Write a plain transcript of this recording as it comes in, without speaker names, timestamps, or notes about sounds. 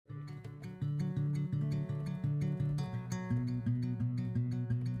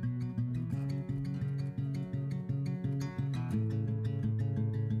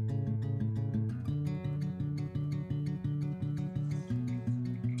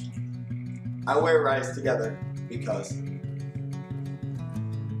I wear Rise together because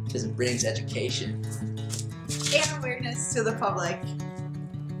it brings education and awareness to the public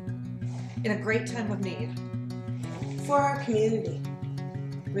in a great time of need, for our community,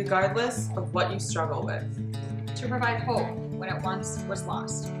 regardless of what you struggle with. To provide hope when it once was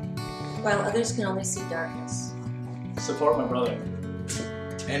lost. While others can only see darkness. Support my brother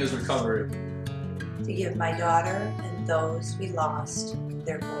and his recovery. to give my daughter and those we lost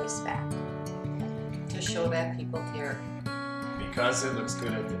their voice back. To show that people care. Because it looks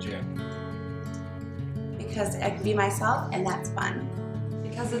good at the gym. Because I can be myself and that's fun.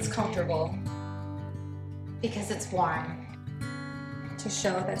 Because it's comfortable. Because it's warm. To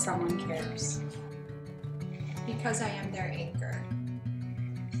show that someone cares. Because I am their anchor.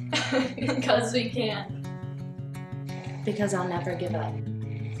 Because we can. Because I'll never give up.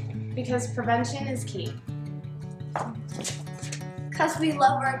 Because prevention is key. Because we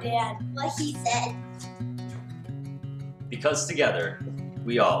love our dad, like he said. Because together,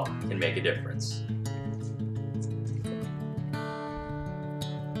 we all can make a difference.